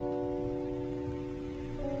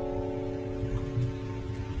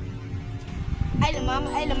Hey,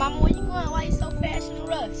 la mama, where you going? Why you so fast and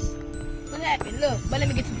rush? What happened? Look, but let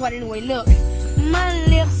me get to the part anyway. Look, my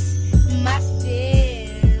lips, my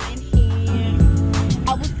staring here.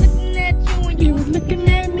 I was looking at you and you was looking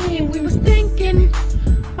at me, and we was thinking,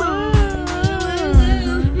 my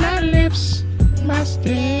lips, my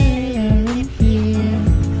staring here.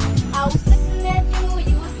 I was looking at you,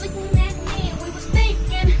 you was looking at me, and we was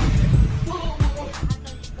thinking.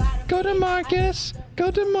 Go to Marcus.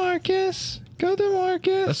 Go to Marcus. Go to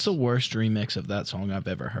Marcus. That's the worst remix of that song I've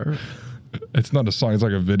ever heard. It's not a song. It's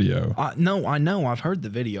like a video. No, I know. I've heard the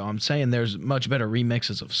video. I'm saying there's much better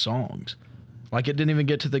remixes of songs. Like it didn't even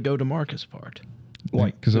get to the Go to Marcus part.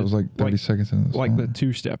 Like, because it was like 30 seconds into the song. Like the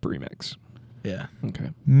two-step remix. Yeah.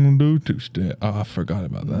 Okay. Do two-step. Oh, I forgot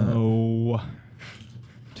about that. No.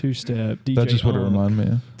 Two-step. DJ That's just what it Unk, reminded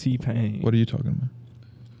me of. T-Pain. What are you talking about?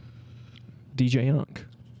 DJ Unk.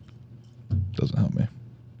 Doesn't help me.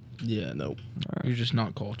 Yeah, no. All right. You're just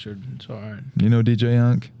not cultured. It's all right. You know DJ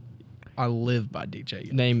Unk? I live by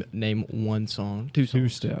DJ. Name one song. Two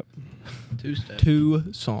songs. Two-step. Two-step.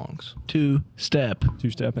 Two songs. Two-step.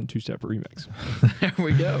 Two-step and two-step remix. There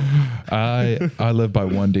we go. I live by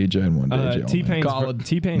one DJ and one DJ.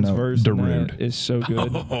 T-Pain's No, verse in Darude. that is so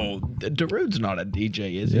good. Oh, Darude's not a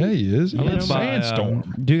DJ, is he? Yeah, he is. I live by,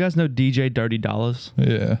 Sandstorm. do you guys know DJ Dirty Dollars?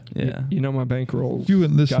 Yeah. Yeah. You know my bankroll You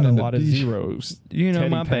wouldn't listen got a to lot of DJ. zeros. You know Teddy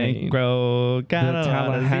my Payne, bankroll got the a lot of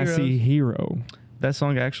Tallahassee zeros. hero. That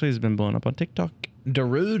song actually has been blowing up on TikTok.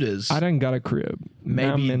 Darude is I done got a crib.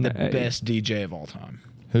 Now I'm maybe in the A. best DJ of all time.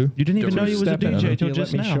 Who? You didn't even know he was a Step in. DJ till You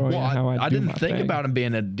just let me now. show you. Well, how I I do didn't my think thing. about him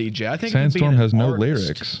being a DJ. I think of him being Sandstorm an has no artist.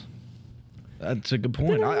 lyrics. That's a good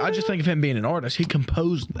point. I just think of him being an artist. He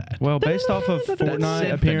composed that. Well, based off of Fortnite symphony.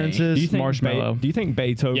 appearances, Do you think Marshmallow. Do you think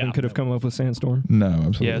Beethoven Yeah. could have come up with Sandstorm? No,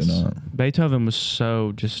 absolutely Yes. not. Beethoven was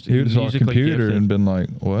so just He would have saw a musically computer gifted. and been like,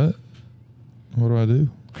 what? What do I do?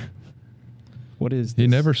 What is He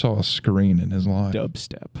this? never saw a screen in his life.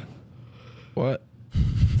 Dubstep. What?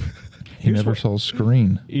 He never saw a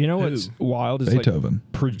screen. You know what's wild is Beethoven.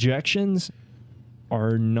 like projections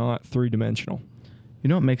are not three-dimensional. You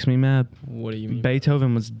know what makes me mad? What do you mean?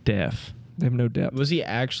 Beethoven was deaf. They have no depth. Was he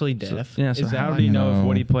actually deaf? Yeah, so Is that how why- do you know if No.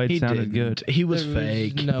 what he played He sounded didn't. good? He was There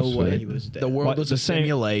fake. No He was way fake. he was deaf. The world Like, was the a same-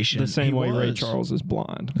 simulation. The same He way Ray was. Charles is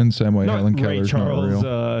blind. In the same way Not Helen Ray Keller's not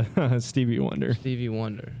Charles, real. Stevie Wonder. Stevie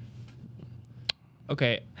Wonder.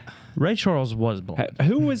 Okay. Ray Charles was blind.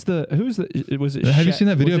 Who was the? Was it? Have you Shaq- seen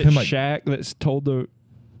that video was of him, it like- Shaq that's told the?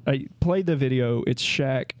 I played the video. It's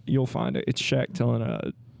Shaq. You'll find it. It's Shaq telling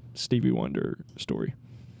a Stevie Wonder story.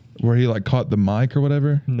 Where he like caught the mic or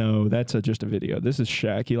whatever. No, that's just a video. This is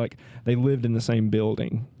Shaq. They lived in the same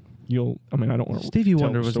building. I don't want to. Stevie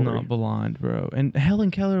Wonder was not blind, bro. And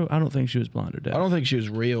Helen Keller, I don't think she was blind or deaf. I don't think she was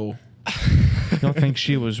real. You don't think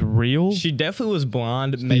she was real? She definitely was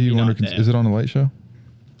blonde, Stevie maybe Wonder. not deaf. Is it on the Late Show?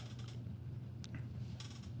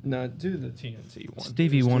 No, do the TNT one.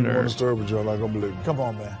 Stevie Wonder. story, but you're not gonna believe it. Come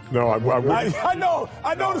on, man. No, I wouldn't. I know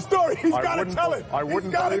the story. He's I got to wouldn't- tell it. I wouldn't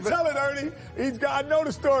He's got to believe it. tell it, Ernie. I know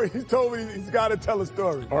the story. He's told me he's got to tell a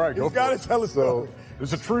story. All right, go He's for got it. to tell a story. So,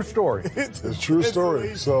 it's a true story. It's a true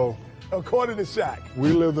story. So, according to Shaq. we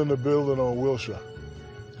lived in the building on Wilshire.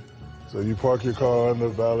 So you park your car and the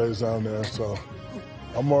valet's down there. So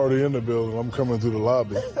I'm already in the building. I'm coming through the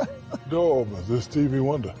lobby. Door opens. It's Stevie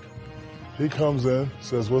Wonder. He comes in,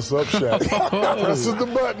 says, "What's up, Shaq?" Presses the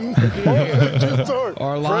button. True story.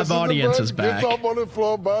 Our live Presses the audience button, is back. Gets up on the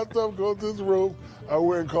floor, buys stuff, goes to his room. I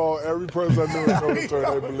went and called every person I knew and told the story.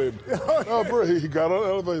 They believed me. No, bro, he got on the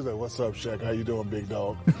elevator. He said, "What's up, Shaq? How you doing, big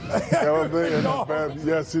dog?" Got on there, and man,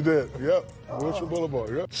 yes, he did. Yep, Wilshire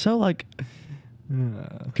Boulevard. Yep. So, like,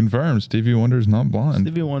 Confirmed. Stevie Wonder's not blind.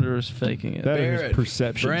 Stevie Wonder is faking it. That and Barrett, his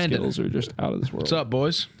perception Brandon. skills are just out of this world. What's up,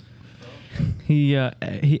 boys? He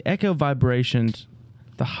echo vibrationed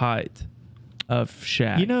the height of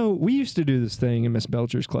Shaq. You know, we used to do this thing in Miss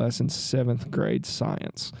Belcher's class in 7th grade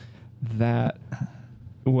science that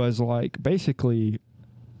was like basically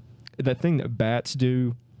that thing that bats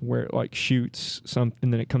do where it like shoots something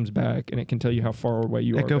and then it comes back and it can tell you how far away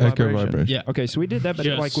you Echo are. vibration. Yeah. Okay, so we did that, but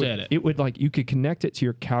Just it like said it. it would like you could connect it to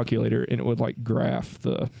your calculator and it would like graph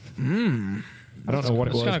the. I don't know what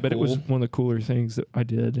it That's was, kinda but it was cool. one of the cooler things that I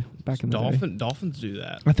did back in the day. Dolphins do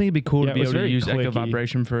that. I think it'd be cool Yeah, to be it was able to very use echo clicky.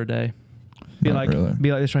 vibration for a day. Be Not like, really.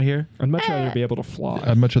 be like this right here. I'd much rather be able to fly.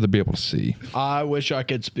 I'd much rather be able to see. I wish I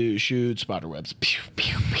could shoot spider webs. Pew,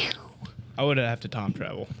 pew, pew. I would have to time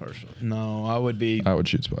travel personally. No, I would be. I would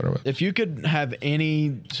shoot spiderwebs. If you could have any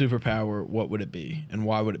superpower, what would it be? And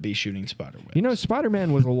why would it be shooting spider webs? You know,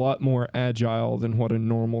 Spider-Man was a lot more agile than what a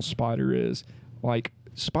normal spider is. Like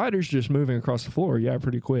spiders just moving across the floor, yeah,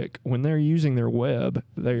 pretty quick. When they're using their web,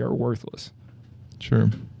 they are worthless. Sure.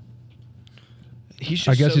 He's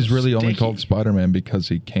I just guess so he's really only sticky. called Spider-Man because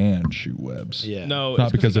he can shoot webs. Yeah. No,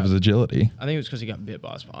 Not because of his agility. I think it was because he got bit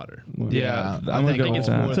by a spider. Yeah, I'm gonna I go think with it's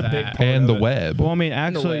that. more It's a that. big part And of the it. web. Well, I mean,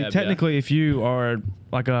 actually, web, technically, if you are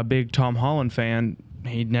like a big Tom Holland fan,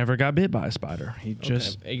 he never got bit by a spider. He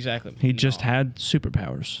just exactly. he just Not- had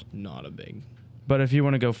superpowers. not a big. But if you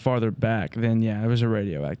want to go farther back, then yeah, it was a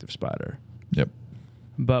radioactive spider. Yep.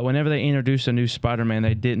 But whenever they introduced a new Spider-Man,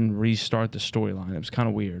 they didn't restart the storyline. It was kind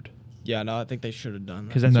of weird Yeah, no, I think they should have done that.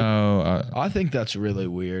 because that's what- No, I think that's really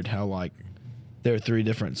weird how like there are 3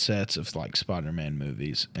 different sets of like Spider-Man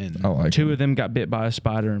movies and I like two it. of them got bit by a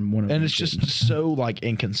spider and one of them and it's just didn't. so like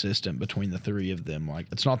inconsistent between the 3 of them. Like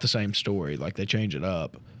it's not the same story. Like they change it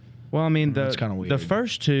up. Well, I mean, It's kinda the weird.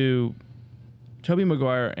 first two, Tobey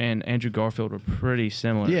Maguire and Andrew Garfield were pretty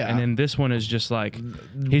similar. Yeah. And then this one is just like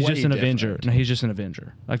he's Way just an Avenger. different. No, he's just an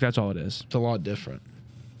Avenger. Like that's all it is. It's a lot different.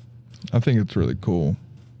 I think it's really cool.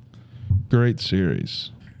 Great series.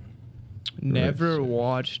 Never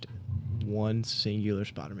watched one singular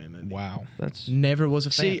Spider-Man movie. Wow. That's Never was a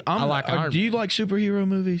fan. See, I like Iron do you Man. like superhero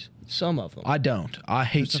movies? Some of them. I don't. I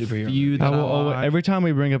hate There's a superhero few movies. that I will always, like. every time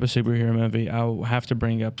we bring up a superhero movie, I will have to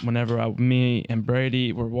bring up whenever me and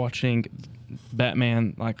Brady were watching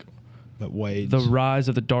Batman, like But Wade. the Rise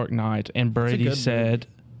of the Dark Knight, and Brady good said,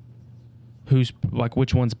 "Who's like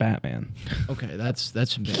which one's Batman?" Okay, that's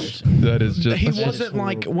embarrassing. That is just. He That is wasn't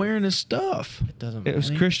like horrible. wearing his stuff. It doesn't. It was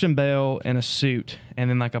matter. Christian Bale in a suit, and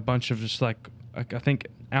then like a bunch of just like I think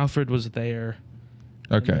Alfred was there.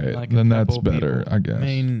 Okay, like a then that's couple better, people. I guess. I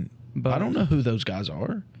mean, But I don't know who those guys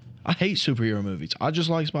are. I hate superhero movies. I just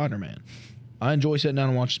like Spider-Man. I enjoy sitting down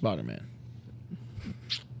and watching Spider-Man.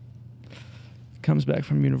 Comes back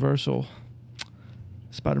from Universal.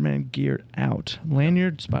 Spider-Man geared out.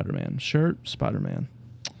 Lanyard, Spider-Man. Shirt, Spider-Man.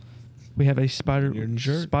 We have a Lanyard and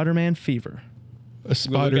shirt. Spider-Man fever. a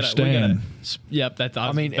spider stan. Yep, that's. I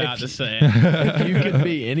was mean, about if- to say. If you could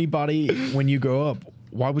be anybody when you grow up,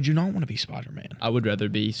 why would you not want to be Spider-Man? I would rather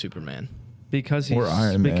be Superman. Because he's Or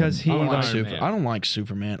Iron Man. because he I don't like like, Iron Man. I don't like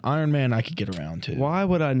Superman. Iron Man, I could get around to. why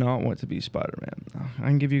would I not want to be Spider-Man? I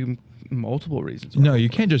can give you multiple reasons. why. No, you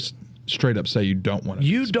can't just straight up say you don't want to.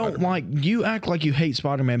 You don't like. You act like you hate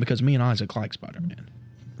Spider-Man because me and Isaac like Spider-Man.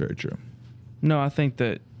 Very true. No, I think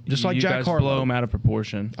that Just like you Jack guys Harlow. blow him out of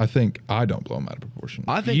proportion. I think I don't blow him out of proportion.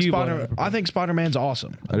 I think You Spider. blow it. I think Spider-Man's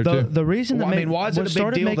awesome. I do The, too. the reason that Well, I mean, why is it what a big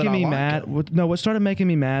started deal that making I me like mad? it? What started making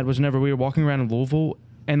me mad was whenever we were walking around in Louisville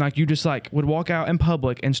and like you just like would walk out in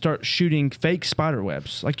public and start shooting fake spider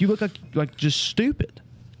webs. Like you look like just stupid.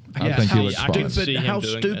 I Yeah, think he how looks I fine. can see him How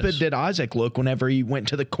doing stupid this. did Isaac look whenever he went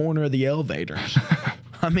to the corner of the elevators?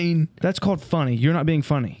 I mean, That's called funny. You're not being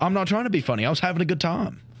funny. I'm not trying to be funny. I was having a good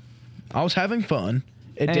time. I was having fun.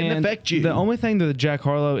 It didn't And affect you. The only thing to Jack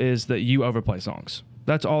Harlow is that you overplay songs.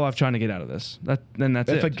 That's all I've trying to get out of this. That's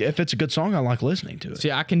if, it. if it's a good song, I like listening to it.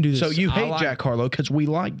 See, I can do this. So you I hate like- Jack Harlow because we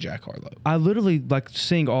like Jack Harlow. I literally like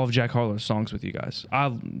sing all of Jack Harlow's songs with you guys.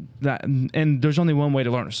 And there's only one way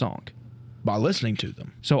to learn a song. By listening to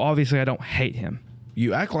them. So obviously I don't hate him.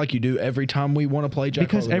 You act like you do every time we want to play Jack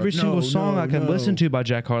Because Harlow. every No, single song no, I can no. listen to by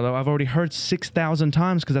Jack Harlow, I've already heard 6,000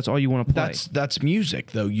 times because that's all you want to play. That's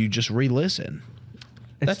music though. You just re-listen.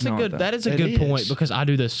 It's That's a not, good. though. That is a It good point is. because I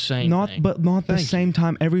do the same. Not, thing. but not the Thank same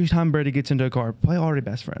time. Every time Brady gets into a car, play Already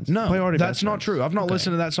Best Friends. No, play Already that's Best not Friends. true. I've not Okay.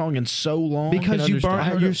 listened to that song in so long. Because you I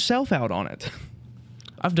heard burnt it- yourself out on it.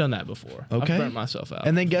 I've done that before. Okay. I've burnt myself out.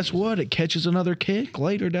 And then guess what? It catches another kick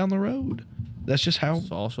later down the road. That's just how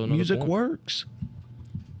That's also another music point. works.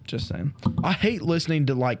 Just saying. I hate listening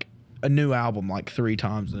to like a new album like 3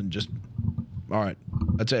 times and just, all right,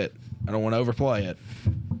 that's it. I don't want to overplay it.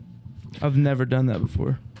 I've never done that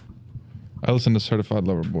before. I listened to Certified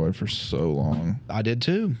Lover Boy for so long. I did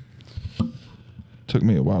too. Took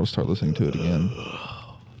me a while to start listening to it again.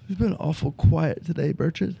 You've been awful quiet today,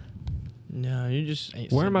 Bertrand. no, you just.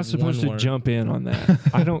 Ain't Where am I said supposed one to word. jump in on that?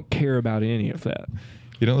 I don't care about any of that.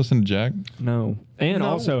 You don't listen to Jack? No. And No.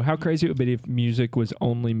 also, how crazy it would be if music was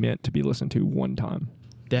only meant to be listened to one time.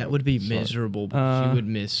 That would be Sorry. miserable. Because Uh, you would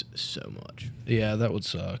miss so much. Yeah, that would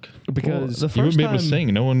suck. Because the You first wouldn't be able to time-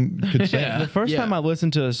 sing. No one could sing. Yeah. The first Yeah. time I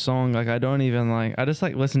listen to a song, like I don't even like. I just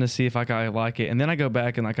like listen to see if like I like it, and then I go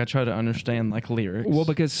back and like I try to understand like lyrics. well,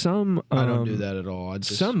 because some I don't do that at all. I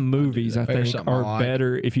just, some movies I There's think something I are like.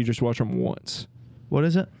 better if you just watch them once. what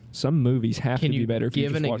is it? Some movies have Can to you be better if you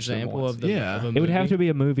give just an watch them example once. of the? Yeah. Of a It would have movie? to be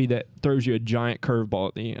a movie that throws you a giant curveball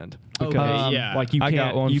at the end. Okay, Because, yeah. like you I can't,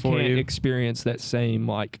 got one you for can't you. experience that same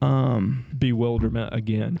like Um, bewilderment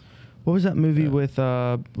again. What was that movie with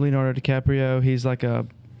Leonardo DiCaprio? He's like a.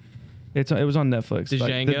 It was on Netflix.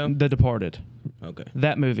 Django? The Departed. Okay.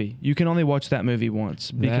 That movie. You can only watch that movie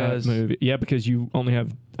once because that movie, yeah, because you only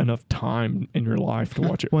have enough time in your life to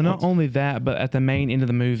watch it. Well, once. not only that, but at the main end of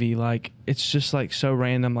the movie, like it's just like so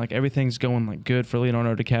random. Like everything's going like good for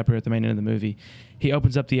Leonardo DiCaprio at the main end of the movie. He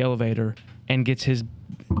opens up the elevator and gets his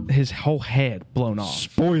whole head blown off.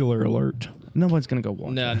 Spoiler alert. No one's gonna go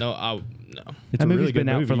watch. No, it. no. It's That a movie's really good been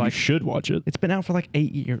out movie. for, like- you should watch it. It's been out for like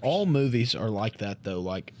 8 years. All movies are like that though.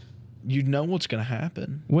 Like, you know what's gonna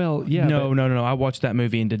happen. Well, yeah. no. I watched that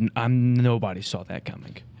movie and didn't. Nobody saw that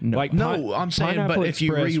coming. No. Like, No, I'm saying, but Pineapple if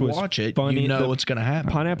you Express was rewatch it, funny. you know what's gonna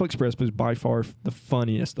happen. Pineapple Express was by far the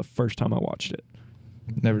funniest the first time I watched it.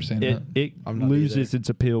 Never seen It that. it I'm not loses either. its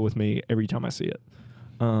appeal with me every time I see it.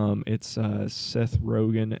 It's Seth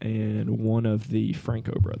Rogen and one of the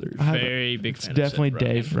Franco brothers. I have- Very big It's fan. definitely of Seth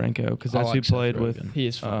Rogen. Dave Franco because I that's like who Seth played Rogen. with. He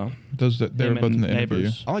is fun. Those they're him both in and the interview.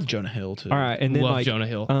 Neighbors. I like Jonah Hill too. All right, and then Love like Jonah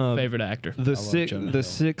Hill. Favorite actor. The love Jonah Hill.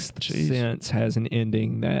 Sixth Jeez. Sense has an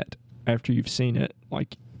ending that after you've seen it,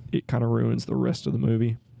 like it kind of ruins the rest of the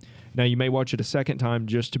movie. Now you may watch it a second time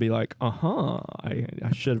just to be like, I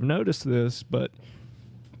should have noticed this, but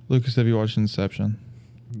Lucas, have you watched Inception?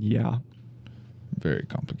 yeah, Very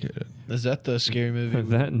complicated. Is that the scary movie?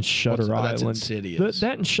 that and Shutter That's Island. Insidious.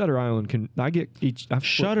 That and Shutter Island can I get each I've flipped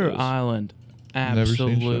Shutter those. Island Never seen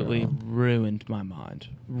Shutter absolutely Island. ruined my mind.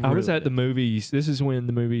 I was at the movies. This is when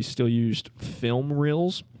the movies still used film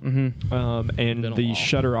reels, and Been a the while.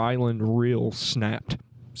 Shutter Island reel snapped,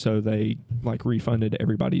 so they like refunded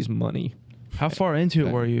everybody's money. How far into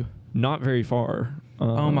it were you? Not very far.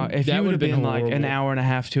 Oh my! If that you would have would've been been like an horrible. hour and a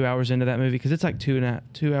half, 2 hours into that movie, because it's like 2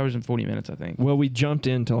 hours and 40 minutes, I think. Well, we jumped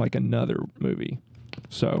into like another movie,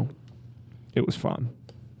 so it was fun.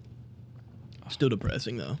 Still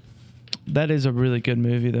depressing though. That is a really good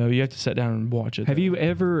movie, though. You have to sit down and watch it. Have though. you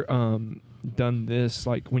ever done this,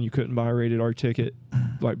 like when you couldn't buy a rated R ticket,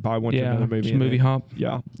 like buy one to Yeah, another movie? just and movie then- hop.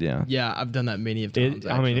 Yeah. Yeah. Yeah, I've done that many of times.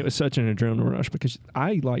 I mean, it was such an adrenaline rush because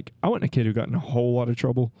I wasn't a kid who got in a whole lot of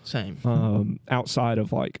trouble. same. Outside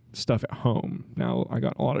of like stuff at home. Now I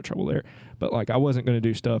got in a lot of trouble there, but like I wasn't going to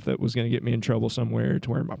do stuff that was going to get me in trouble somewhere to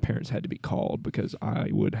where my parents had to be called because I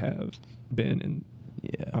would have been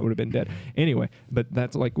I would have been dead anyway. But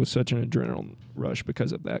that's like was such an adrenaline rush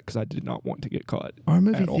because of that because I did not want to get caught. Our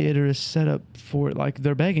movie at all. theater is set up for it. Like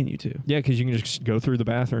they're begging you to. Yeah, because you can just go through the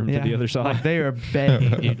bathroom to the other side. Like they are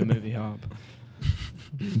begging you to movie hop.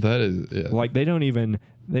 That is, yeah. Like they don't even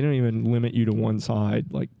limit you to one side.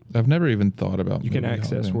 Like I've never even thought about. you can movie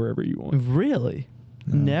access hopping. wherever you want. Really?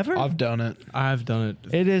 No. Never. I've done it. I've done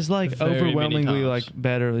it. It is like Very many overwhelmingly times. like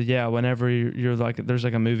better. Yeah, whenever you're like, there's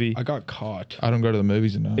like a movie. I got caught. I don't go to the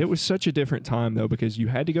movies enough. It was such a different time though because you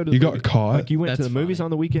had to go to. You the got movie- caught? Like you went to That's the movies funny. on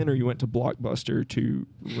the weekend, or you went to Blockbuster to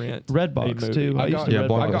rent Redbox, a movie. too. I I used got, to Yeah, I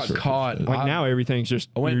Blockbuster. got caught. Like I- now everything's just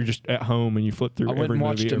I went- you're just at home and you flip through I went every and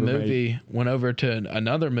watched movie a ever made. movie, went over to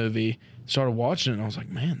another movie, started watching it, and I was like,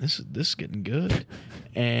 man, this is getting good.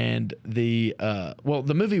 And the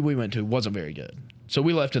movie we went to wasn't very good. So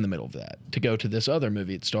we left in the middle of that to go to this other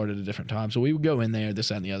movie. It started at a different time. So we would go in there, this,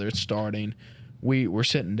 that, and the other. It's starting. We were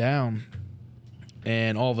sitting down,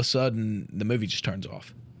 and all of a sudden, the movie just turns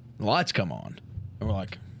off. The lights come on. And we're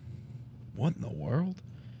like, what in the world?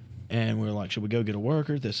 And we were like, should we go get a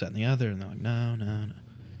worker, this, that, and the other? And they're like, no.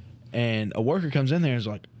 And a worker comes in there and is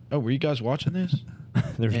like, oh, were you guys watching this?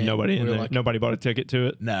 There's And nobody in we were there. like- Nobody bought a ticket to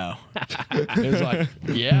it. No. It was like,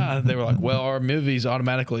 yeah. They were like, well, our movies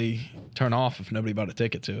automatically turn off if nobody bought a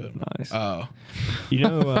ticket to it. Nice. Oh. You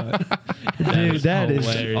know, Dude, that is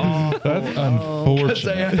hilarious. awful. That's Because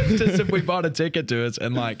they unfortunate. asked us if we bought a ticket to us,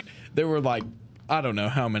 and like, there were like, I don't know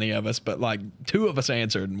how many of us, but like 2 of us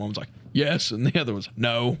answered, and one was like, yes, and the other was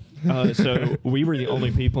no. so we were the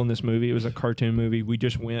only people in this movie. It was a cartoon movie. We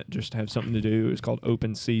just went just to have something to do. It was called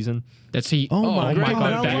Open Season. That's he. Oh my great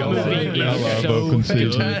God, movie. I love That it. I movie love is Open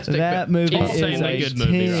Season. fantastic. That movie is Insanely a good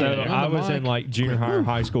movie, 10. right? So You're I on the was in mic. like junior high or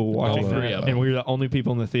high school watching All that, three of them. and we were the only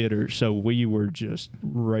people in the theater. So we were just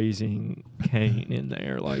raising Cain in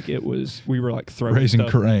there. Like it was, we were like throwing Raising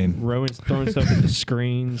stuff, Crane. throwing stuff at the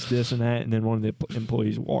screens, this and that. And then one of the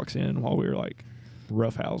employees walks in while we were like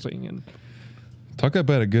roughhousing. And Talk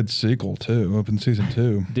about a good sequel too. Open Season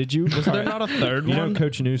 2. did you? Was there not a third You one? know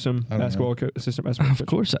Coach Newsom, I don't basketball assistant basketball coach. Of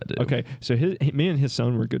course I do. Okay, so me and his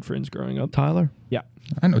son were good friends growing up. Tyler. Yeah,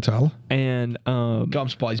 I know Tyler. and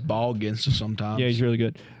Comes plays ball against us sometimes. yeah, he's really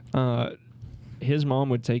good. His mom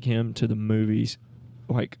would take him to the movies,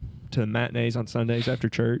 like to the matinees on Sundays after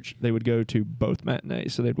church. They would go to both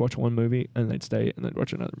matinees, so they'd watch one movie and they'd stay and they'd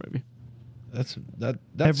watch another movie. that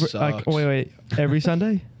Every, sucks. like, wait, every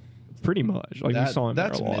Sunday? Pretty much. Like, we saw him there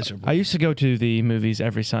that's a lot. miserable. I used to go to the movies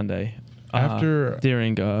every Sunday.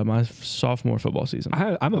 During my sophomore football season.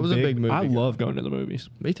 I'm was a big movie I guy. love going to the movies.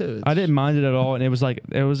 Me too. I didn't mind it at all, and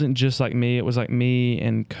it wasn't just like me. It was like me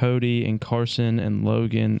and Cody and Carson and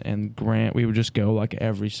Logan and Grant. We would just go like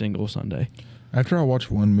every single Sunday. After I watch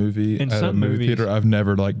one movie In at a some movie movies- theater, I've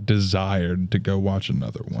never like desired to go watch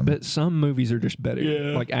another one. But some movies are just better.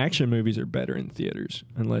 Yeah. Like, action movies are better in theaters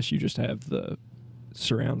unless you just have the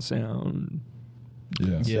surround sound.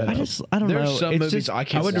 yeah. Yeah. I don't There's know. some It's movies just- I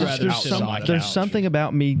can't I would watch rather outside sit on my my There's couch. something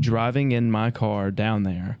about me driving in my car down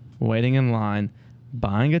there, waiting in line,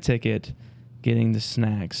 buying a ticket, getting the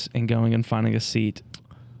snacks, and going and finding a seat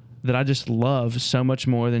that I just love so much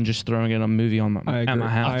more than just throwing in a movie on I at agree. my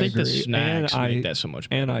house. I think the agree. snacks And make I- that so much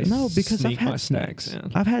better. And I No, because sneak I've had my snacks snacks.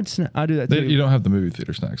 in. I've had I do that too. You don't have the movie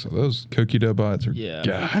theater snacks. So those cookie dough bites are Yeah.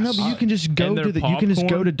 gas. I know, but you can just go And their to you can just go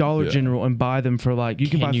popcorn? to Dollar Yeah. General and buy them for like you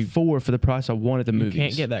can Can buy you- 4 for the price I want at the You movies.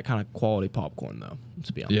 can't get that kind of quality popcorn though. Let's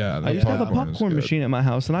be honest. Yeah, I that used to have a is popcorn good. machine at my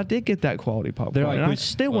house, and I did get that quality popcorn. They're like, and I would-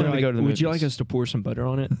 still they're wanted to like, go to the would movies. you like us to pour some butter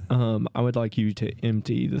on it? I would like you to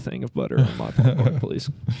empty the thing of butter on my popcorn, please.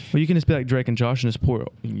 Well, you can just be like Drake and Josh and just pour,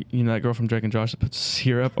 you know, that girl from Drake and Josh that puts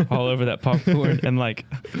syrup all over that popcorn and like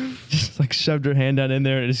just like shoved her hand down in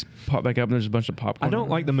there and it just popped back up and there's a bunch of popcorn. I don't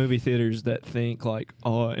like the movie theaters that think like,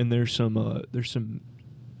 oh, and there's some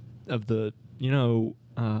of the, you know,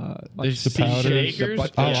 like There's The powders, shakers.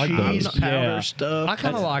 I like cheese those. powder Yeah. stuff. I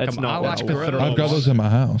kind of like that's them. I not like what to I throw want. I've got those in my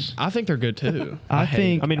house. I think they're good too. I hate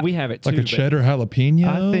think I mean, we have it Like too. a cheddar jalapeno.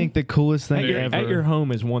 I think the coolest thing at ever. your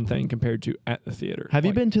home is one thing compared to at the theater. Have you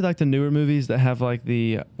Like, been to like the newer movies that have like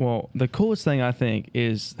the coolest thing I think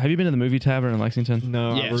is have you been to the movie tavern in Lexington?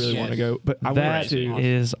 No, Yes. I really want to go, but I That went to.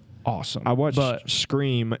 is awesome. I watched but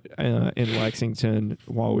Scream in Lexington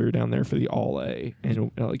while we were down there for the All A,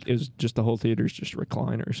 and like it was just the whole theater's just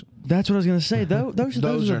recliners. that's what I was gonna say. Those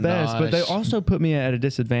Those are are the best, but they nice. also put me at a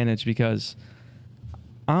disadvantage because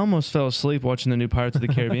I almost fell asleep watching the new Pirates of the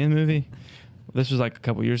Caribbean movie. This was like a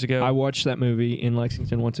couple years ago. I watched that movie in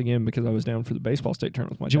Lexington once again because I was down for the baseball state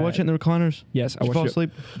tournament with my Did you dad. watch it in the recliners? Yes, I Did you watched fall it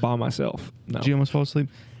asleep? by myself. No. Did you almost fall asleep?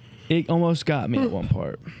 It almost got me at one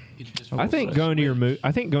part. I think going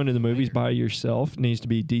to the movies by yourself needs to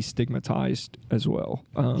be destigmatized as well.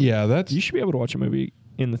 Yeah, that's You should be able to watch a movie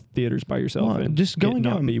in the theaters by yourself Well, and just it going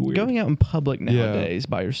not out, be weird. going out in public nowadays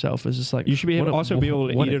by yourself is just like You should be able, what a- also be able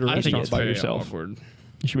to what eat at a an I think restaurant it's by very yourself. awkward.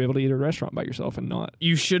 You should be able to eat at a restaurant by yourself and not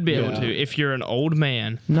You should be able Yeah. to. If you're an old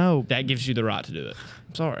man, No. that gives you the right to do it.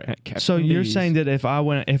 I'm sorry. at Captain So you're D's. saying that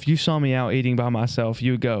if you saw me out eating by myself,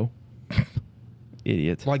 you would go,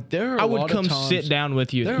 idiot. Like there are I a would lot come of times, sit down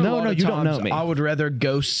with you. There are a No, lot no, of you don't know times me. I would rather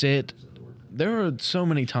go sit. There are so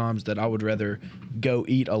many times that I would rather go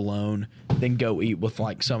eat alone than go eat with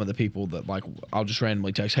like some of the people that like I'll just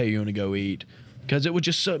randomly text, "Hey, you want to go eat?" Because it would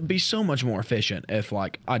just be so much more efficient if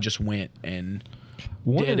like I just went and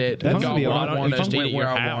did it. that's got gonna be what hard. I Why wanted, don't you went eat where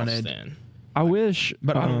your I house wanted. then? I wish,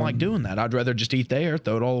 But I don't like doing that. I'd rather just eat there,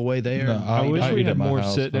 throw it all away there. No, I wish I we eat had at my more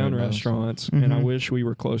house, sit-down not at Malone's. restaurants, and I Mhm. wish we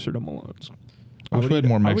were closer to Malone's. I wish we had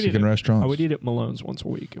more Mexican restaurants. I would eat at Malone's once a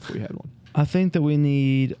week if we had one. I think that we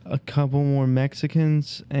need a couple more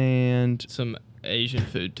Mexicans and Some Asian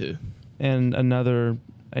food too. another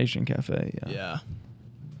Asian cafe. Yeah. Yeah.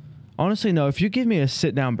 Honestly, no. If you give me a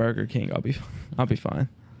sit down Burger King, I'll be fine.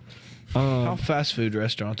 How fast food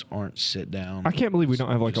restaurants aren't sit down. I can't believe we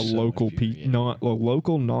don't have like a Just so local infuriating.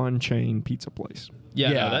 local non-chain pizza place. Yeah,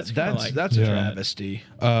 no, that's kinda like, that's a Yeah. travesty.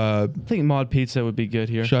 I think Mod Pizza would be good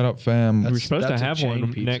here. Shout out, fam. We were That's- supposed to that's a have chain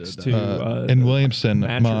one pizza, next though. to In the Williamson,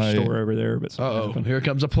 mattress my store over there, but something Oh, happened. here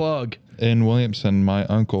comes a plug. in Williamson, my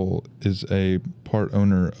uncle is a part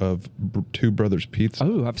owner of Two Brothers Pizza.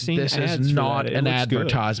 Oh, I've seen This ads is for not that. It an looks good.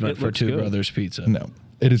 advertisement It for looks Two good. Brothers Pizza. No,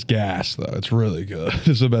 it is gas though. It's really good.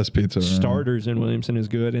 It's the best pizza. around. Starters in Williamson is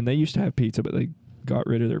good, and they used to have pizza, but they got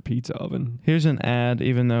rid of their pizza oven. Here's an ad,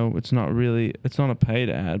 even though it's not a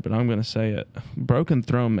paid ad, but I'm gonna say it. Broken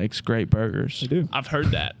Throne makes great burgers. They do. I've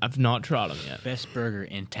heard that. I've not tried them yet. Best burger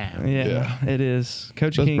in town. Yeah, it is.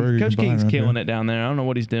 Coach Best King. burger you Coach can buy King's around killing here. it down there. I don't know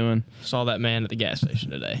what he's doing. Saw that man at the gas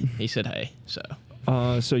station today. He said, "Hey." So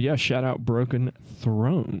So yeah, shout out Broken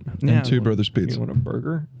Throne. Yeah. And Two Brothers You Pizza. want a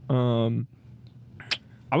burger?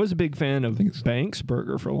 I was a big fan of Banks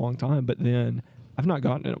Burger for a long time, but then I've not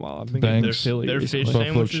gotten it in a while. I've been getting their Banks. Philly Their recently. fish Buffalo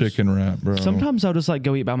sandwiches? chicken wrap, bro. Sometimes I'll just like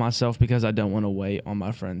go eat by myself because I don't want to wait on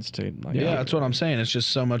my friends to. Like, Yeah, that's what I'm saying. It's just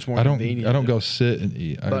so much more I don't. convenient. I don't go sit and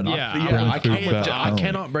eat. But Yeah, I, I yeah, I, bring food can't, back I home.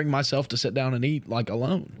 cannot bring myself to sit down and eat like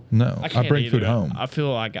alone. No, I can't bring either. food home. I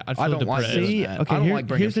feel like I feel I don't like depressed. doing See, that. okay, I don't like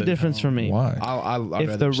bringing here's the food difference for home. me. Why? I'd If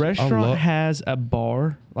rather the just- restaurant love- has a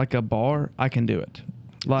bar, like a bar, I can do it.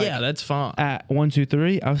 Like, Yeah, that's fine. at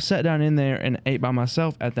 123, I've sat down in there and ate by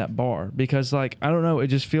myself at that bar because, like, I don't know, it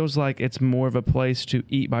just feels like it's more of a place to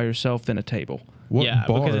eat by yourself than a table. What Yeah,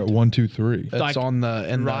 bar because at it- 123? It's Like, on the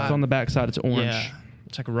in right. It's on the backside. It's orange. Yeah,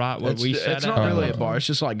 it's like right where we sat it's at. not really a Oh. bar. It's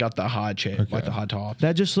just like got the high chair, Okay. like the high top.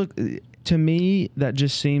 That just look to me. That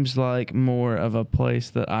just seems like more of a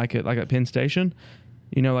place that I could, like at Penn Station.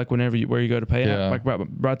 You know, like whenever where you go to pay Yeah. out, like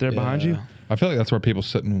right there behind you. Yeah. I feel like that's where people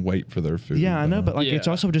sit and wait for their food. Yeah, I know, but like it's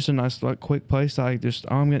Yeah. also just a nice, like, quick place to, like, just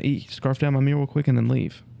I'm gonna eat, scarf down my meal real quick, and then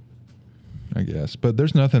leave. I guess. But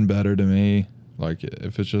there's nothing better to me. Like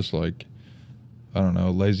if it's just like, I don't know,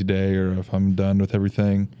 a lazy day, or if I'm done with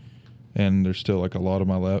everything and there's still like a lot of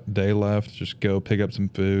my day left, just go pick up some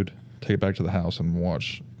food, take it back to the house and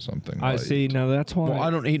watch something. I light. see. Now that's why. Well, I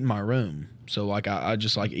don't eat in my room, so like I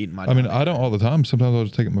just like eating my. I mean, dining I don't all the time. Sometimes I'll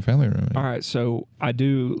just take it in my family room. All right, so I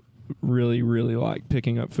do really, really like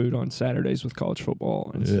picking up food on Saturdays with college football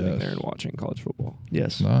and sitting Yes. there and watching college football.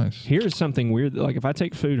 Yes. Nice. Here's something weird. Like if I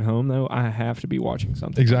take food home, though, I have to be watching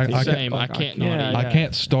something. Exactly. on TV. Same. I can't not Yeah, eat. I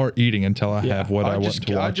can't start eating until I Yeah. have what I want just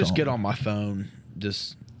to watch. I just get on my phone.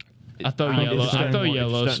 Just I throw I yellow. just I don't throw work. It just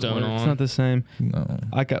Yellowstone doesn't It's on. not the same. No.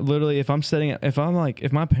 I got literally, if I'm sitting, if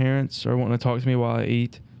my parents are wanting to talk to me while I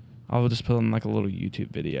eat, I will just put on like a little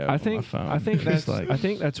YouTube video. I on think my phone. I think Just that's I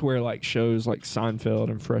think that's where like shows like Seinfeld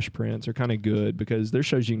and Fresh Prince are kind of good because they're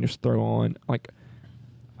shows you can just throw on. Like,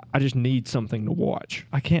 I just need something to watch.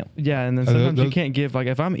 I can't. Yeah, and then Those- sometimes you can't give, like,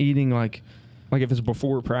 if I'm eating like Like if it's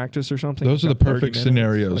before practice or something. Those are the it's got 30 perfect minutes,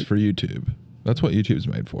 scenarios like- for YouTube. That's what YouTube's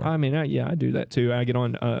made for. I mean, yeah, I do that too. I get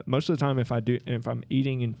on most of the time if I'm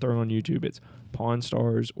eating and throw on YouTube, it's Pawn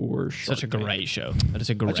Stars or Shark Such a Tank. great show. That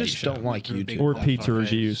is a great I just show. don't like YouTube or pizza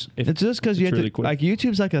reviews. If it's just because you have really to quick. like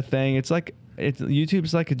YouTube's like a thing. It's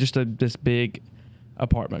YouTube's like just this big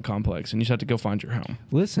apartment complex, and you just have to go find your home.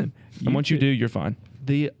 Listen, And once you do, you're fine.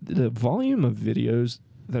 the volume of videos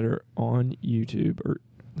that are on YouTube or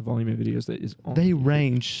the volume of videos that is on They YouTube,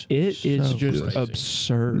 range. it is so just crazy.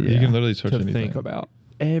 absurd. You can literally search to anything. think about.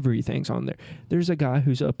 Everything's on there. There's a guy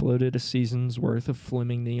who's uploaded a season's worth of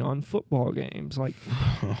Fleming Neon football games. Like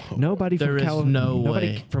nobody There from is no nobody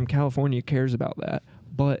way. from California cares about that,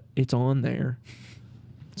 but it's on there.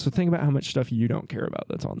 So think about how much stuff you don't care about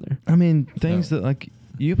that's on there. I mean, things that like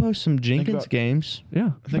you post some Jenkins about- games.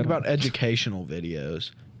 Yeah. think about educational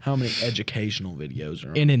videos. How many educational videos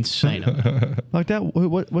are? An insane amount. Like that.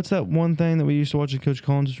 What's that one thing that we used to watch at Coach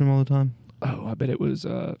Collins' room all the time? Oh, I bet it was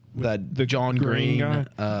that the John green Green guy?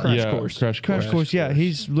 Crash Yeah, Course. Crash Crash Course. Course. Yeah,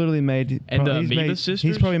 he's literally made. And the he's Amoeba made, Sisters?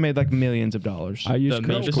 He's probably made like millions of dollars. I use The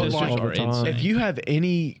Crash Amoeba Course Sisters all are the time. insane. If you have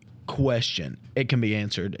any question, it can be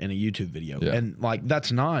answered in a YouTube video, Yeah. and like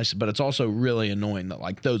that's nice, but it's also really annoying that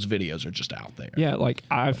like those videos are just out there. Yeah, like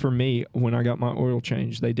for me, when I got my oil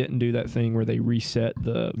change, they didn't do that thing where they reset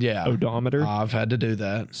the Yeah. odometer. I've had to do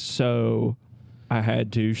that. So I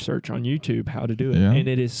had to search on YouTube how to do it, Yeah. and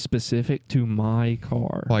it is specific to my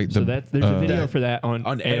car. Like so the- there's a video That- for that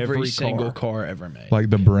on Every car. single car ever made. Like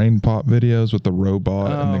the brain pop videos with the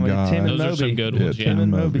robot Oh, and the yeah, guy. Tim and Those are some Moby. good yeah, ones. Tim Yeah.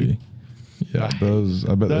 and Moby. Moby. Yeah, those.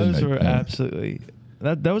 I bet Those they were make bank. absolutely.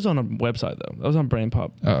 That was on a website though. That was on Brain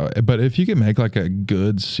Pop. But if you can make like a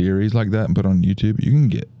good series like that and put on YouTube, you can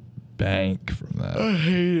get bank from that. I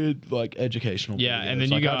hated like educational. Yeah, videos. and then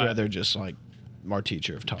like, you I'd got- rather just like our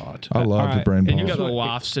teacher have taught. I love the Alright, brain And you pop. got the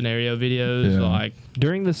life scenario videos Yeah. like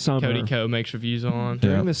During the summer, Cody Co makes reviews on. Yeah.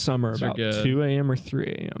 during the summer, Those are about good. 2 a.m. or 3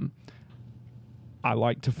 a.m., I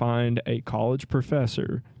like to find a college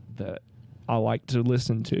professor that I like to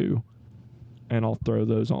listen to, and I'll throw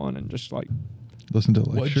those on and just like Listen to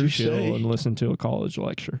What'd you lectures. say? chill and listen to a college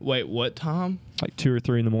lecture. Wait, what, Tom? Like 2 or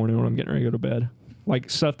 3 in the morning when I'm getting ready to go to bed. Like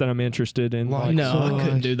stuff that I'm interested in. Like, No, I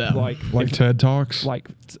couldn't do that. Like Like if- TED Talks. like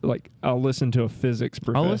I'll listen to a physics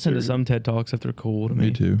professor. I'll listen to some TED Talks if they're cool to me.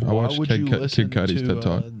 Me too. I Why watched would Kid you listen Cudi's to TED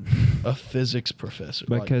Talk. a physics professor?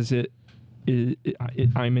 Like, because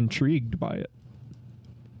I'm intrigued by it.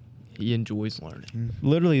 He enjoys learning.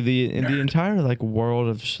 Literally the entire like world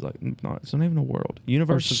of like not it's not even a world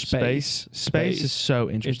universe of space. space is so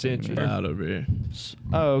interesting. It's to me. Out over here.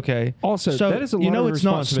 Oh, okay. Also, So, that is a lot you know of it's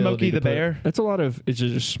not responsibility Smokey the to put- Bear? That's a lot of. It's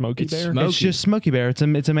just Smokey It's Bear. Smokey. It's just Smokey Bear. It's a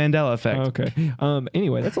Mandela effect. Okay.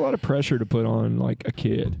 Anyway, that's a lot of pressure to put on like a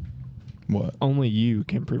kid. What? Only you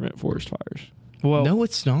can prevent forest fires. Well, No,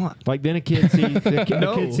 it's not. Like then a kid sees a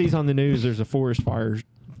No. kid sees on the news there's a forest fire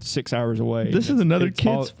 6 hours away. This and is another it's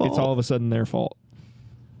all- kid's fault. It's all of a sudden their fault.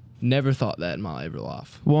 Never thought that in my ever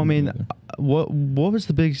life. Well, I mean, either. what was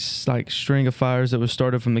the big like string of fires that was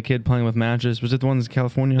started from the kid playing with matches? Was it the ones in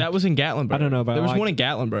California? That was in Gatlinburg. I don't know, but there I was like- one in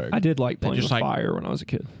Gatlinburg. I did like That playing with just, like- fire when I was a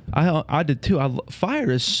kid. I did too.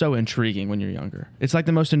 Fire is so intriguing when you're younger. It's like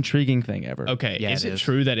the most intriguing thing ever. Okay, Yeah, is it it is.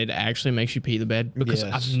 true that it actually makes you pee the bed? Because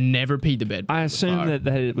Yes. I've never peed the bed. I with assume fire.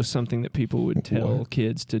 that it was something that people would tell What?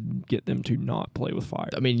 kids to get them to not play with fire.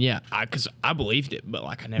 I mean, yeah, because I believed it, but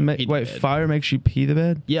like I never peed Wait, the bed. fire makes you pee the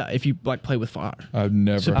bed? Yeah, if you like play with fire. I've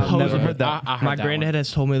never heard Supposedly. never heard that. I heard My that granddad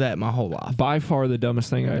has told me that my whole life. By far the dumbest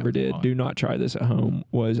thing I ever did, God. do not try this at home,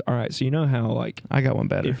 was, all right, so you know how, like, I got one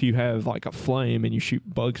better. if you have, like, a flame and you shoot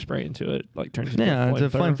bug spray into it, like, turns into Yeah, a it's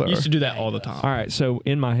a flamethrower? flamethrower. Used to do that all the time. All right, so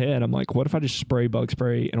in my head, I'm like, what if I just spray bug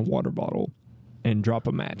spray in a water bottle and drop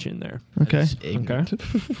a match in there? Okay. That's ignorant.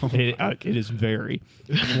 It is very.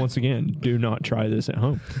 Once again, do not try this at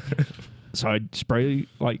home. So I'd spray,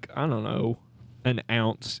 like, I don't know, an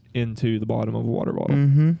ounce into the bottom of a water bottle.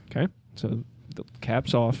 Mm-hmm. Okay, so the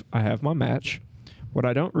cap's off. I have my match. What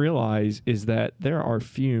I don't realize is that there are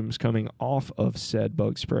fumes coming off of said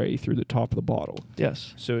bug spray through the top of the bottle.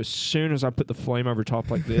 Yes. So as soon as I put the flame over top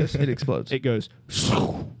like this, It explodes. it goes,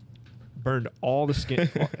 burned all the skin,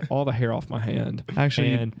 all the hair off my hand.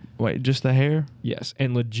 Actually, and wait, just the hair? yes,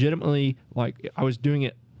 and legitimately, like, I was doing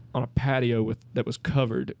it on a patio that was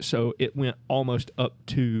covered, so it went almost up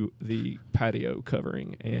to the patio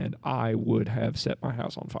covering, and I would have set my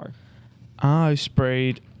house on fire. I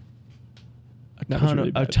sprayed That was really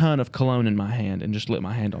a bad. ton of cologne in my hand and just lit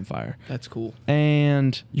my hand on fire. That's cool.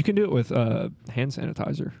 And You can do it with hand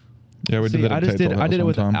sanitizer. Yeah, we see, did that. I at just did. Tateville I House did it one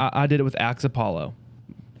with. time. I did it with Axe Apollo.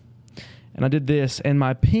 And I did this, and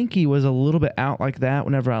my pinky was a little bit out like that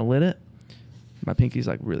whenever I lit it. My pinky's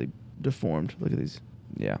like really deformed. Look at these.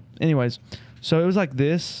 Yeah. Anyways, so it was like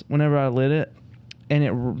this whenever I lit it,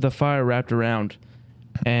 and the fire wrapped around,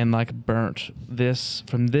 and like burnt this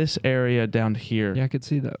from this area down to here. Yeah, I could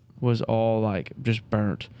see that. Was all like just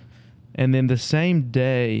burnt. And then the same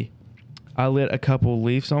day, I lit a couple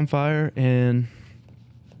leaves on fire in,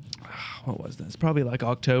 what was this? Probably like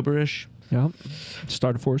October-ish. Yeah.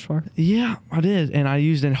 Start a forest fire. Yeah, I did. And I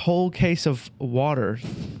used a whole case of water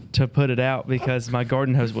to put it out because my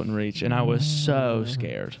garden hose wouldn't reach. And I was so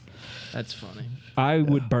scared. That's funny. I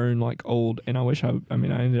would burn like old, and I wish I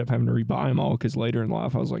ended up having to rebuy them all because later in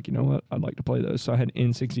life I was like, you know what, I'd like to play those. So I had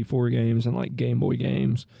N64 games and like Game Boy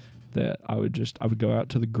games that I would go out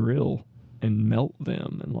to the grill and melt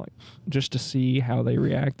them and like just to see how they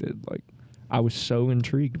reacted. Like I was so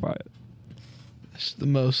intrigued by it. It's the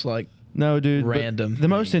most like No, dude. but Random The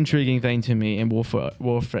most thing. intriguing thing to me, and will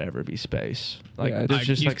forever be space. Like Yeah, there's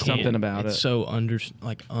just You like can't- something about it's it. so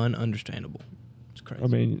ununderstandable. It's crazy. I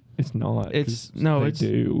mean, it's not. 'cause It's- no, they it's-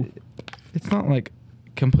 do. It's not like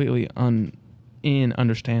completely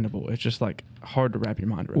understandable. It's just like hard to wrap your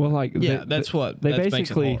mind around. Well, like yeah, that's what they that makes it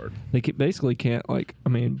basically hard. basically can't like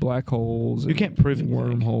black holes. You and can't prove anything.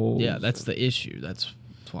 wormholes. Yeah, that's the issue. That's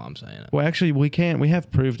why I'm saying it. Well, actually, we can't. We have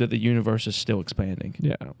proved that the universe is still expanding.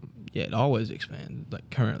 Yeah. Yeah, it always expands, like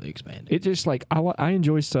currently expanding. It just like I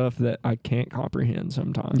enjoy stuff that I can't comprehend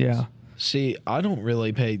sometimes. Yeah. See, I don't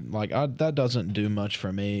really pay that doesn't do much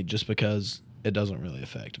for me just because it doesn't really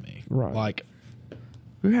affect me. Right. Like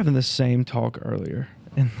We were having the same talk earlier.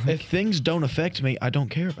 And if things don't affect me, I don't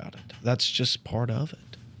care about it. That's just part of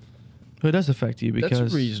it. it does affect you That's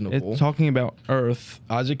because reasonable. It's talking about Earth.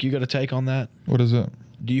 Isaac, you got a take on that? What is it?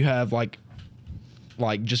 Do you have like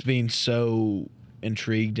just being so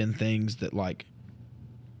intrigued in things that like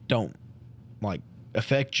don't like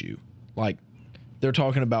affect you? Like they're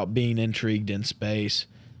talking about being intrigued in space.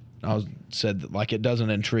 Said that like it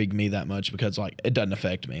doesn't intrigue me that much because like it doesn't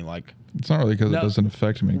affect me. Like It's not really because No, it doesn't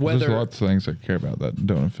affect me. 'Cause there's whether- lots of things I care about that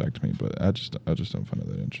don't affect me, but I just don't find it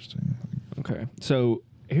that interesting. Okay. So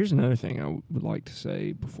here's another thing I would like to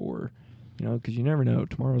say before, because you never know.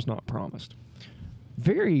 Tomorrow's not promised.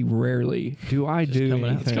 Very rarely do I do coming out.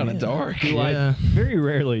 anything. It's kinda dark. Very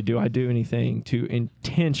rarely do I do anything to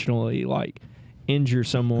intentionally like injure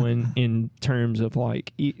someone in terms of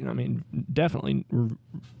like, definitely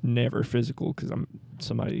never physical because I'm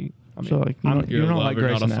somebody. So like you're not like lover,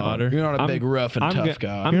 not a Grayson Allen. fighter. you're not a I'm- big rough and I'm tough go-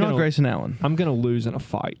 guy. I'm You're gonna- not Grayson Allen. I'm gonna lose in a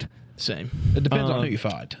fight. Same. It depends on who you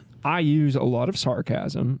fight. I use a lot of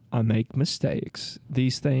sarcasm. I make mistakes.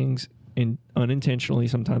 These things unintentionally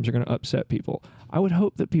sometimes are going to upset people. I would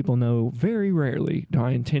hope that people know very rarely do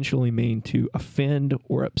I intentionally mean to offend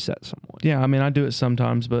or upset someone. Yeah, I mean I do it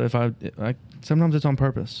sometimes, but if I sometimes it's on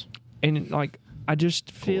purpose, And like I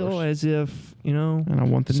just feel course. as if, and I want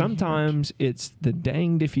them. to hear it. sometimes it's the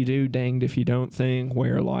danged if you do, danged if you don't thing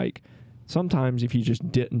where like sometimes if you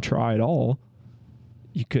just didn't try at all,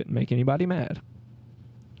 you couldn't make anybody mad.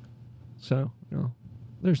 So,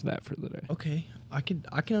 there's that for the day. Okay, I can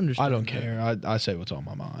understand. I don't that. care. I say what's on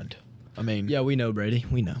my mind. I mean, Yeah, we know, Brady.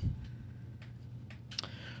 We know.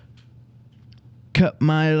 Cut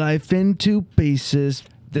my life into pieces.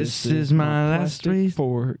 This is my last plastic reason.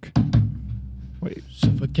 fork. Wait,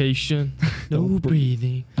 Suffocation, no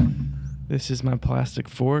breathing. This is my plastic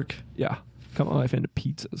fork. yeah. Cut my life into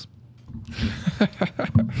pizzas.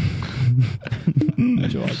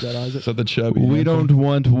 Did you like that, Isaac? So the chubby. We anthem? don't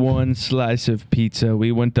want one slice of pizza.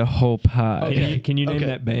 We want the whole pie. Okay. Can you name Okay.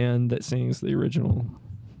 that band that sings the original?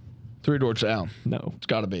 Three Doors Down. No. It's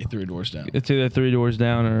got to be Three Doors Down. It's either Three Doors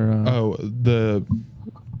Down or. Oh, the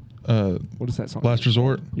What is that song? Last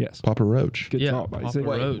Resort. Yes. Papa Roach. Good Yeah, job, Papa Isaac.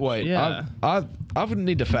 Roach. Wait. Yeah. I would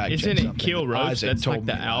need to fact Isn't check it something Kill that Roach? Isaac That's told like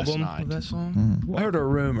the me last album night. of that song. Mm. I heard a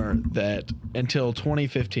rumor that until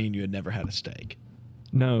 2015 you had never had a steak,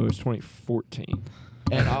 No, it was 2014.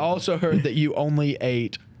 and I also heard that you only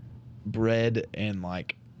ate bread and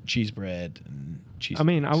like cheese bread and cheese. I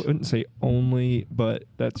mean, I sticks. wouldn't say only, but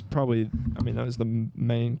that's probably. I mean, that was the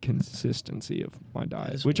main consistency of my diet.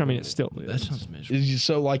 That's Which I mean, it weird. still is. That sounds miserable. Is you-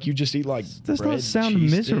 so like you just eat like Does bread, not sound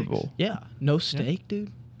cheese miserable. Yeah, no steak,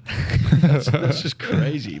 dude. sticks? That's just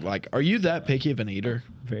crazy. Like, are you that picky of an eater?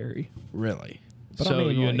 very. Really? But I So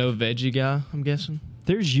mean, you a like- no veggie guy? I'm guessing.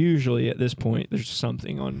 There's usually at this point there's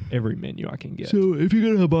something on every menu I can get. So if you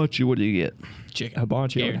get a hibachi, what do you get? Chicken.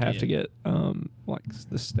 Hibachi, I would have to Guaranteed. get like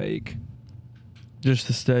the steak. Just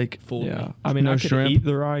the steak. Full Yeah, meat. I mean, No I could shrimp? eat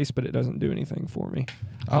the rice, but it doesn't do anything for me.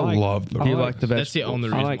 I love the Do you I like the vegetables? That's the only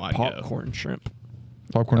I reason like why I go. popcorn shrimp.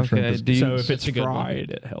 popcorn shrimp. Okay, Is, do you- So if That's it's a good one.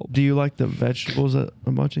 fried, it helps. Do you like the vegetables at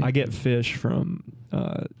hibachi? I get fish from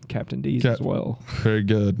Captain D's Cap- as well. very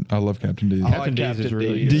good. I love Captain D's. I like Captain D's is Captain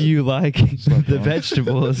really D's. Do you like Slap the on.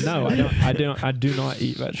 vegetables? No, I do not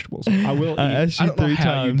eat vegetables. I will I eat. asked I you don't know 3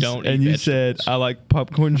 how you times, don't and eat you said vegetables. I like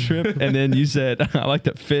popcorn shrimp, and then you said I like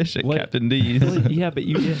the fish at Let- Captain D's. Well, yeah, but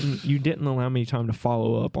you didn't allow me time to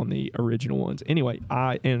follow up on the original ones. Anyway,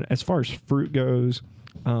 and as far as fruit goes,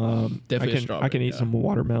 Definitely a I can strawberry eat guy. some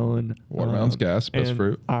watermelon. Watermelon's gas, best and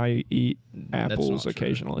fruit. I eat That's apples not true.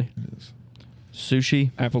 occasionally.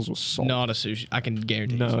 Sushi. Apples with salt. Not a sushi. I can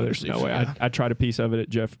guarantee. No, he's not a there's no sushi way. guy. I tried a piece of it at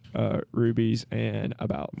Jeff Ruby's and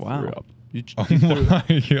about Wow. threw up. Oh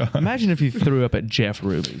my god! Imagine if you threw up at Jeff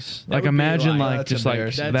Ruby's. That Like would be imagine like- like That's just like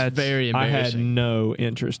embarrassing. That's very I had embarrassing. no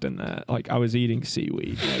interest in that. Like I was eating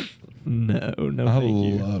seaweed. Like no, I thank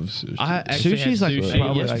you. love sushi. I actually Sushi's had like sushi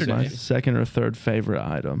probably like yesterday. my second or third favorite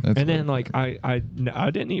item. That's And then what- like I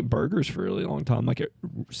didn't eat burgers for a really long time, like at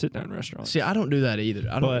sit down restaurants. See, I don't do that either.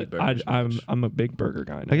 I don't eat but burgers. much. I'm a big burger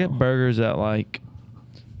guy now. I get burgers at like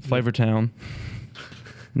Flavor Town.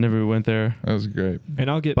 Never went there. that was great. and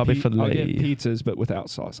I'll get Bobby I'll get Filet. pizzas, but without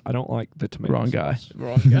sauce. I don't like the tomato. Wrong guy. sauce.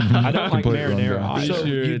 Wrong guy. I don't like Complete wrong marinara. guy. either. So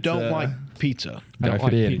sure you it's, don't like pizza? I don't Guy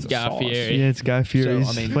like Fieri. pizza Guy sauce. Fieri. Yeah, it's Guy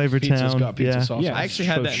Fieri's I mean, Flavor pizza's Town. got pizza yeah. sauce. Yeah, I actually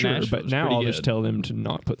had for that in sure, Nashville. but It's now pretty I'll just good. tell them to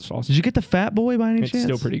not put sauce. Did you get the Fat Boy by any It's chance?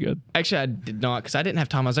 still pretty good. Actually, I did not because I didn't have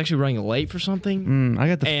time. I was actually running late for something, I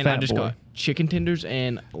got the and Fat I just Boy. got chicken tenders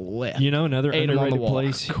and left. You know, another Ate 'em on the underrated walk.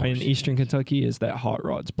 place Of course in Eastern Kentucky is that Hot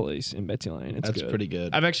Rods place in Betsy Lane. It's That's good. pretty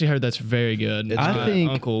good. I've actually heard that's very good. It's I my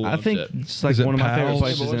think uncle I loves think it. it's like Is it one of my favorite Pal's?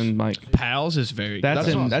 places in like Pal's is very. that's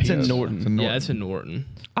good. in not that's in pizza. Norton. It's in Yeah, it's in Norton.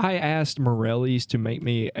 I asked Morelli's to make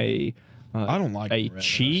me a I don't like a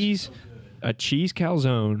Morelli's. cheese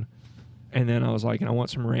calzone, and then I was like, and I want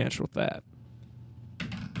some ranch with that.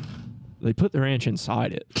 They put the ranch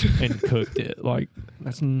inside it and cooked it. Like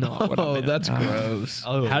that's not what I Oh, meant. that's gross.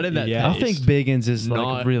 How did that yeah. I think Biggins is like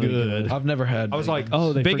Not really good. good. I've never had. I was like, Biggins.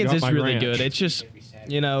 oh, they Biggins forgot is my really ranch. good. It's just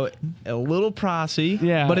a little pricey.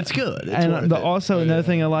 Yeah, but it's good. It's and worth it. also another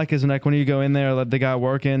thing I like is like when you go in there, like the guy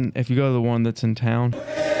working. If you go to the one that's in town,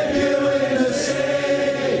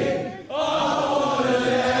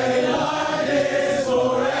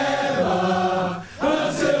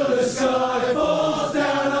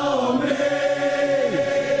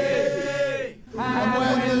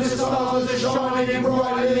 shining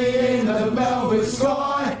brightly in the velvet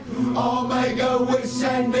sky. I'll make a wish,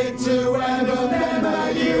 send it to heaven, then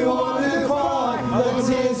make you want to cry.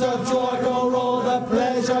 The tears of joy for all the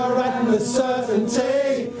pleasure and the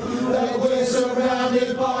certainty that we're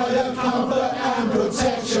surrounded by the comfort